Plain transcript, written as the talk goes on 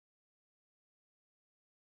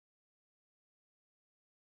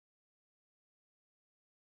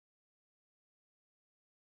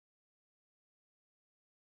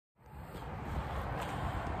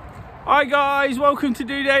Hi guys, welcome to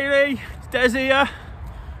DOdaily. It's Des here.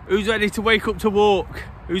 Who's ready to wake up to walk?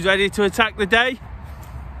 Who's ready to attack the day?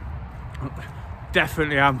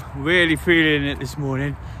 Definitely am. Really feeling it this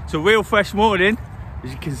morning. It's a real fresh morning.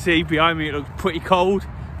 As you can see behind me, it looks pretty cold,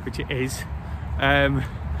 which it is.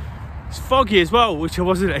 It's foggy as well, which I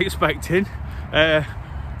wasn't expecting.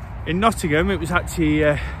 In Nottingham, it was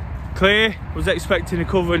actually clear. I was expecting a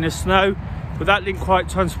cover in the snow, but that didn't quite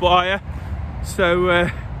transpire. So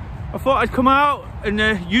I thought I'd come out and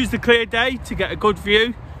use the clear day to get a good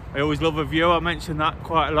view. I always love a view, I mention that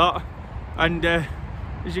quite a lot. And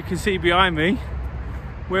as you can see behind me,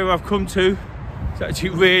 where I've come to, it's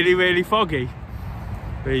actually really foggy.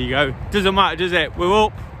 There you go. Doesn't matter, does it? We're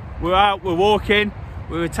up, we're out, we're walking,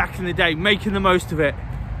 we're attacking the day, making the most of it.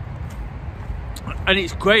 And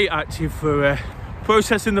it's great actually for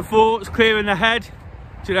processing the thoughts, clearing the head.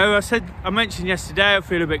 Do you know, I mentioned yesterday I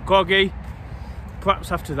feel a bit groggy,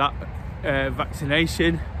 perhaps after that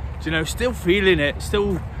vaccination. Do you know, still feeling it,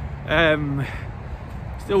 still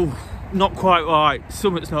not quite right.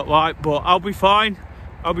 Something's not right, but I'll be fine.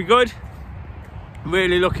 I'll be good.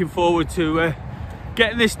 Really looking forward to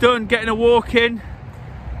getting this done, getting a walk in.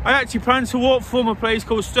 I actually plan to walk from a place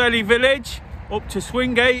called DOdaily Village up to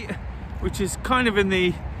Swingate, which is kind of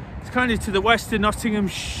to the west of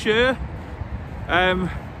Nottinghamshire.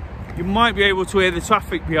 You might be able to hear the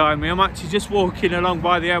traffic behind me. I'm actually just walking along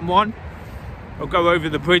by the M1. I'll go over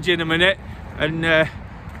the bridge in a minute, and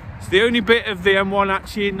it's the only bit of the M1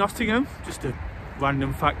 actually in Nottingham. Just a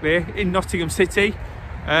random fact there, in Nottingham City.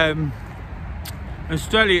 And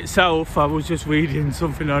Australia itself, I was just reading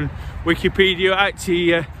something on Wikipedia.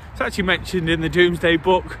 It's actually mentioned in the Doomsday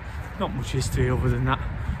Book. Not much history other than that.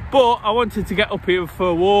 But I wanted to get up here for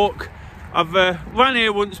a walk. I've ran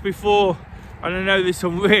here once before, and I know there's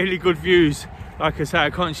some really good views. Like I say, I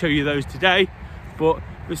can't show you those today, but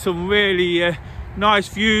there's some really nice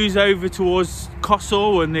views over towards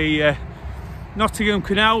Cossall and the Nottingham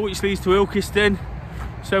Canal, which leads to Ilkeston.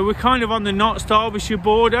 So we're kind of on the Notts-Derbyshire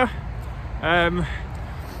border,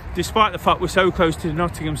 despite the fact we're so close to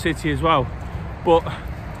Nottingham City as well. But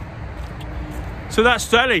so that's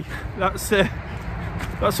DOdaily.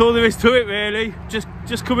 That's all there is to it really.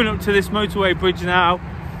 Just coming up to this motorway bridge now.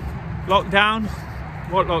 Lockdown.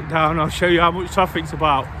 What lockdown? I'll show you how much traffic's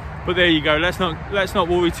about. But there you go. Let's not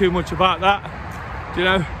worry too much about that. You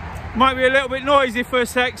know, might be a little bit noisy for a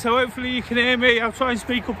sec, so hopefully you can hear me. I'll try and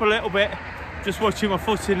speak up a little bit. Just watching my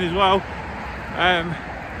footing as well.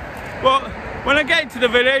 But when I get into the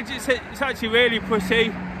village, it's actually really pretty.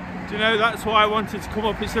 Do you know, that's why I wanted to come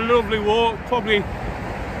up. It's a lovely walk. Probably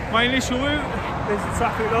my initial route. There's the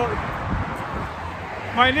traffic light.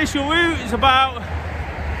 My initial route is about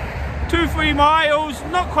 2-3 miles.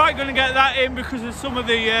 Not quite going to get that in because of some of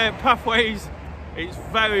the pathways. It's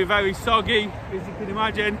very soggy, as you can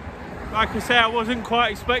imagine. Like I say, I wasn't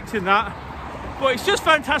quite expecting that, but it's just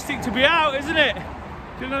fantastic to be out, isn't it?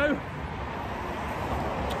 Do you know?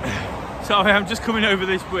 Sorry, I'm just coming over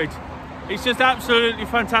this bridge. It's just absolutely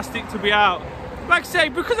fantastic to be out. Like I say,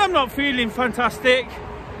 because I'm not feeling fantastic,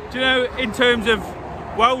 do you know, in terms of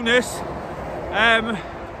wellness,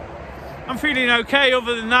 I'm feeling okay.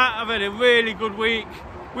 Other than that, I've had a really good week.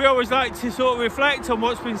 We always like to sort of reflect on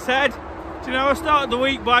what's been said. Do you know, I started the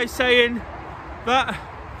week by saying that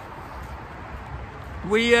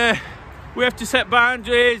we have to set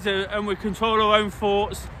boundaries and we control our own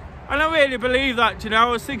thoughts. And I really believe that. Do you know, I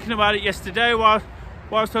was thinking about it yesterday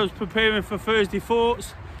whilst I was preparing for Thursday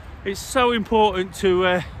Thoughts. It's so important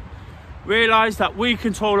to realise that we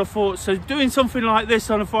control our thoughts. So doing something like this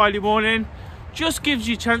on a Friday morning just gives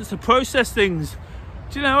you a chance to process things.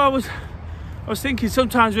 Do you know, I was thinking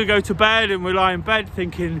sometimes we go to bed and we lie in bed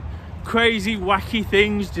thinking crazy, wacky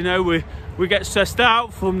things. Do you know, we get stressed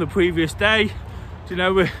out from the previous day. Do you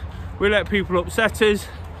know, we let people upset us.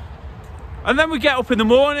 And then we get up in the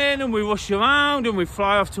morning and we rush around and we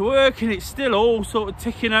fly off to work and it's still all sort of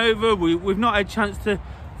ticking over. We've not had a chance to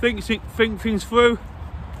think things through.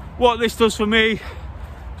 What this does for me,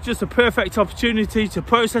 it's just a perfect opportunity to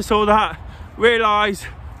process all that, realise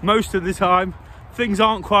most of the time things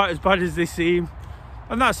aren't quite as bad as they seem.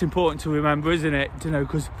 And that's important to remember, isn't it? You know,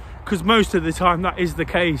 because most of the time that is the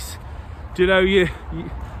case. Do you know, you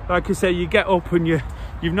like I say, you get up and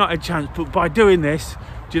you've not had a chance, but by doing this,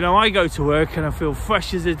 do you know, I go to work and I feel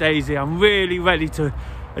fresh as a daisy. I'm really ready to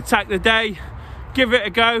attack the day, give it a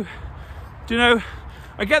go. Do you know,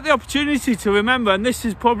 I get the opportunity to remember, and this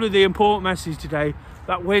is probably the important message today,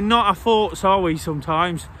 that we're not our thoughts, are we,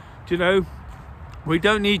 sometimes? Do you know, we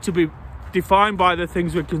don't need to be defined by the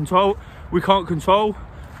things we can't control.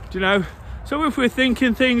 Do you know, So if we're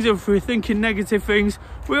thinking things, if we're thinking negative things,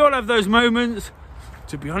 we all have those moments.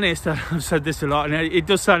 To be honest, I've said this a lot and it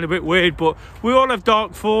does sound a bit weird, but we all have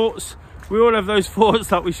dark thoughts. We all have those thoughts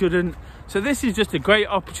that we shouldn't. So this is just a great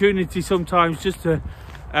opportunity sometimes just to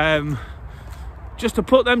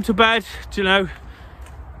put them to bed, you know,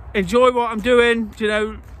 enjoy what I'm doing, you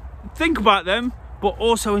know, think about them, but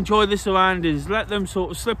also enjoy the surroundings. Let them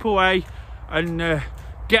sort of slip away and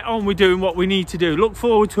get on with doing what we need to do. Look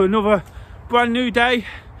forward to another brand new day,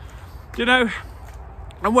 you know.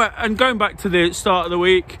 And going back to the start of the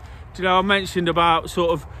week, you know, I mentioned about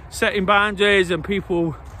sort of setting boundaries and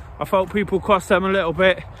people, I felt people cross them a little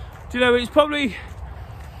bit. You know, it's probably,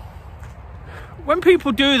 when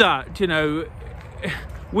people do that, you know,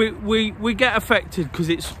 we get affected because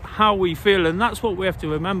it's how we feel, and that's what we have to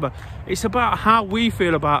remember. It's about how we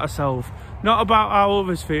feel about ourselves, not about how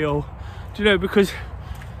others feel, you know, because,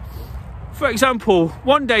 for example,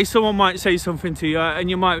 one day someone might say something to you and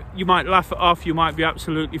you might laugh it off, you might be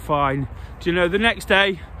absolutely fine. Do you know, the next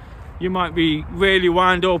day you might be really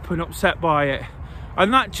wound up and upset by it.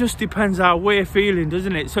 And that just depends how we're feeling,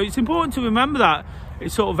 doesn't it? So it's important to remember that in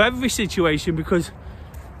sort of every situation, because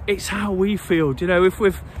it's how we feel. Do you know, if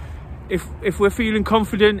we're feeling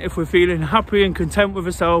confident, if we're feeling happy and content with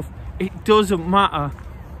ourselves, it doesn't matter.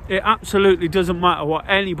 It absolutely doesn't matter what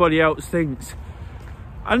anybody else thinks.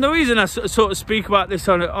 And the reason I sort of speak about this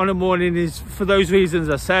on a morning is for those reasons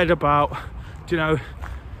I said about, you know,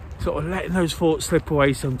 sort of letting those thoughts slip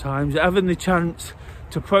away sometimes, having the chance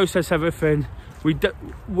to process everything.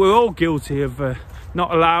 We're all guilty of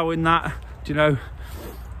not allowing that, you know,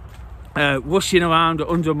 rushing around at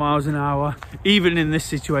 100 miles an hour, even in this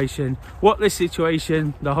situation. What this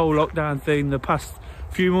situation, the whole lockdown thing, the past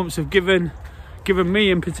few months have given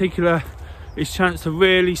me in particular, is chance to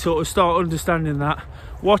really sort of start understanding that.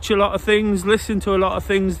 Watch a lot of things, listen to a lot of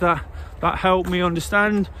things that help me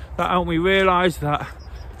understand, that help me realise that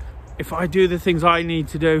if I do the things I need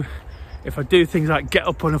to do, if I do things like get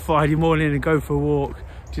up on a Friday morning and go for a walk,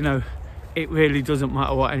 you know, it really doesn't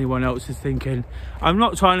matter what anyone else is thinking. I'm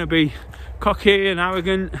not trying to be cocky and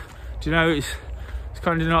arrogant, you know, it's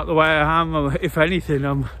kind of not the way I am. If anything,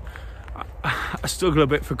 I struggle a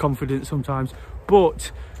bit for confidence sometimes,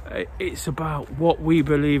 but it's about what we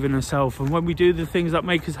believe in ourselves, and when we do the things that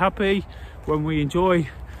make us happy, when we enjoy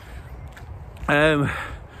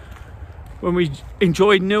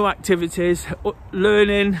new activities,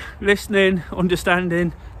 learning, listening,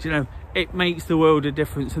 understanding, you know, it makes the world a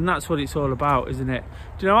difference. And that's what it's all about, isn't it?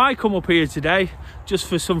 You know, I come up here today just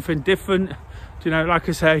for something different. You know, like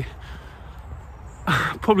I say,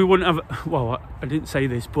 probably wouldn't have, well, I didn't say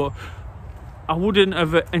this, but I wouldn't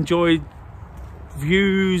have enjoyed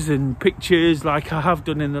views and pictures like I have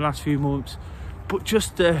done in the last few months, but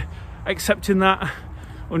just accepting that,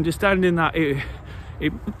 understanding that it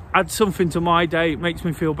adds something to my day, it makes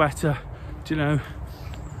me feel better. Do you know,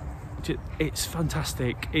 it's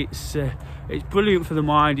fantastic. It's brilliant for the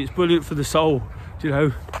mind, it's brilliant for the soul. Do you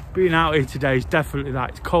know, being out here today is definitely that.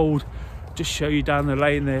 It's cold, just show you down the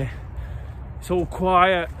lane there, it's all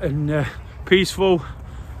quiet and peaceful,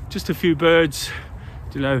 just a few birds,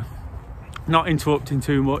 do you know, not interrupting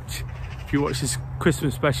too much. If you watch this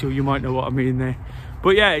Christmas special, you might know what I mean there.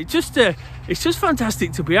 But yeah, it's just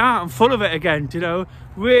fantastic to be out and full of it again, you know.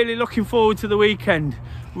 Really looking forward to the weekend.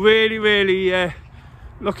 Really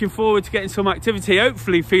looking forward to getting some activity,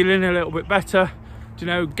 hopefully feeling a little bit better, you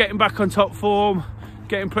know, getting back on top form,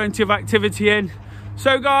 getting plenty of activity in.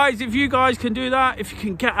 So guys, if you guys can do that, if you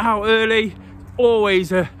can get out early,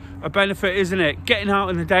 always a benefit, isn't it? Getting out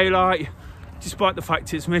in the daylight, despite the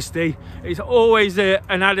fact it's misty, it's always an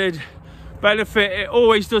added benefit. It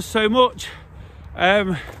always does so much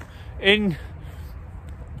in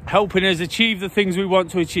helping us achieve the things we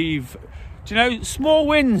want to achieve. Do you know, small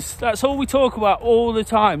wins, that's all we talk about all the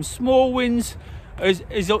time. Small wins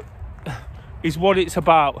is what it's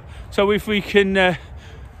about. So if we can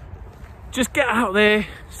just get out there,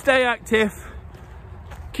 stay active,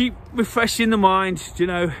 keep refreshing the mind, you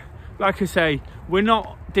know, like I say, we're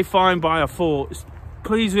not defined by our thoughts.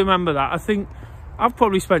 Please remember that. I think I've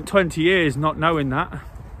probably spent 20 years not knowing that,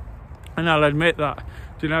 and I'll admit that.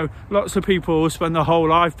 You know, lots of people spend their whole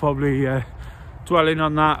life probably dwelling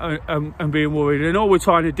on that and being worried, and all we're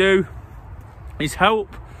trying to do is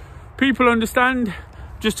help people understand.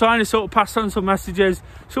 Just trying to sort of pass on some messages,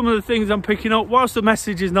 some of the things I'm picking up, whilst the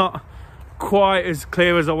message is not quite as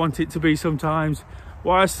clear as I want it to be sometimes,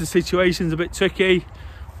 whilst the situation's a bit tricky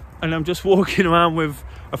and I'm just walking around with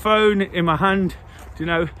a phone in my hand, you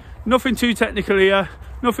know, nothing too technical here,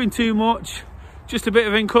 nothing too much, just a bit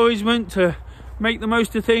of encouragement to make the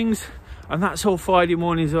most of things. And that's all Friday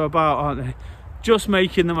mornings are about, aren't they? Just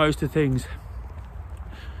making the most of things.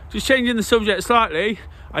 Just changing the subject slightly,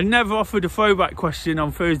 I never offered a throwback question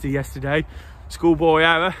on Thursday yesterday. Schoolboy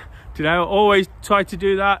error. You know, always try to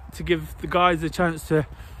do that to give the guys the chance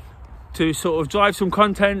to sort of drive some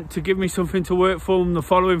content, to give me something to work from the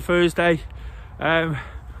following Thursday. There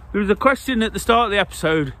was a question at the start of the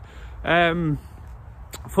episode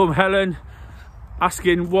from Helen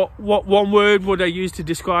asking what one word would I use to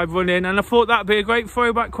describe running, and I thought that'd be a great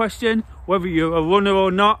throwback question. Whether you're a runner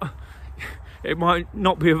or not, it might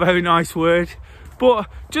not be a very nice word, but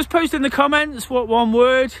just post in the comments what one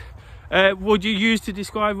word would you use to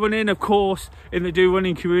describe running. Of course, in the Do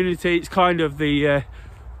Running community, it's kind of the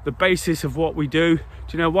basis of what we do. Do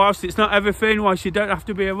you know, whilst it's not everything, whilst you don't have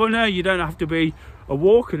to be a runner, you don't have to be a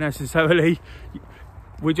walker necessarily,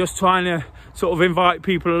 we're just trying to sort of invite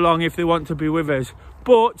people along if they want to be with us.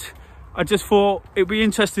 But I just thought it'd be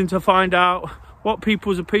interesting to find out what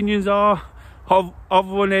people's opinions are of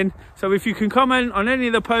running. So if you can comment on any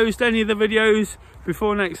of the posts, any of the videos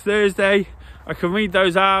before next Thursday, I can read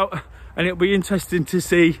those out, and it'll be interesting to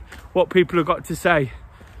see what people have got to say.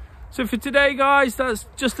 So for today, guys, that's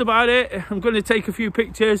just about it. I'm going to take a few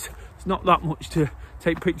pictures. It's not that much to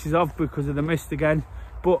take pictures of because of the mist again,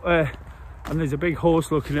 but and there's a big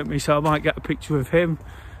horse looking at me, so I might get a picture of him.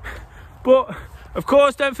 But of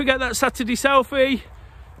course, don't forget that Saturday selfie.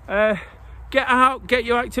 Get out, get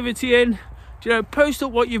your activity in. Do you know, post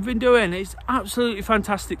up what you've been doing. It's absolutely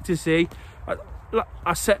fantastic to see.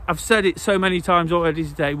 I've said it so many times already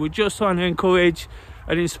today. We're just trying to encourage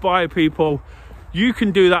and inspire people. You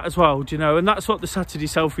can do that as well, do you know, and that's what the Saturday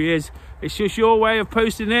selfie is. It's just your way of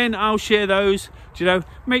posting in. I'll share those, do you know.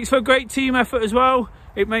 Makes for a great team effort as well.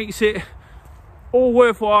 It makes it all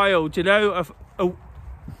worthwhile, do you know.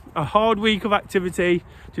 A hard week of activity,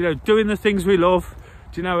 do you know, doing the things we love,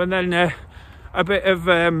 do you know, and then a bit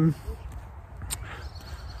of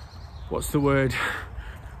what's the word?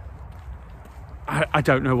 I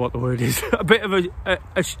don't know what the word is. A bit of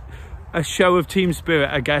a show of team spirit,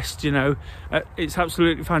 I guess, you know. It's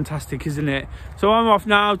absolutely fantastic, isn't it? So I'm off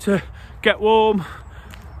now to get warm,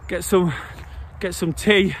 get some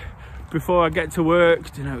tea before I get to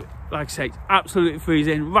work. You know, like I say, it's absolutely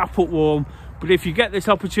freezing, wrap up warm. But if you get this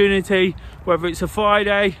opportunity, whether it's a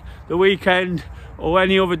Friday, the weekend, or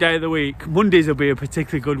any other day of the week, Mondays will be a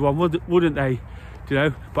particularly good one, wouldn't they? You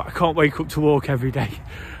know, but I can't wake up to walk every day.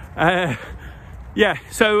 Yeah,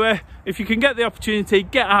 so if you can get the opportunity,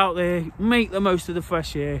 get out there, make the most of the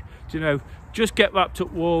fresh air, do you know, just get wrapped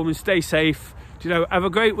up warm and stay safe, do you know, have a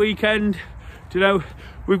great weekend, do you know,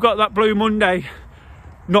 we've got that Blue Monday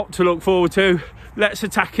not to look forward to. Let's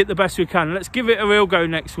attack it the best we can. Let's give it a real go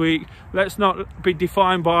next week. Let's not be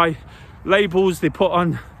defined by labels they put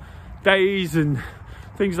on days and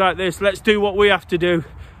things like this. Let's do what we have to do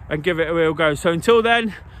and give it a real go. So until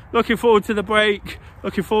then, looking forward to the break,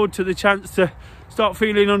 looking forward to the chance to start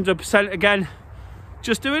feeling 100% again.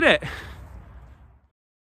 Just doing it.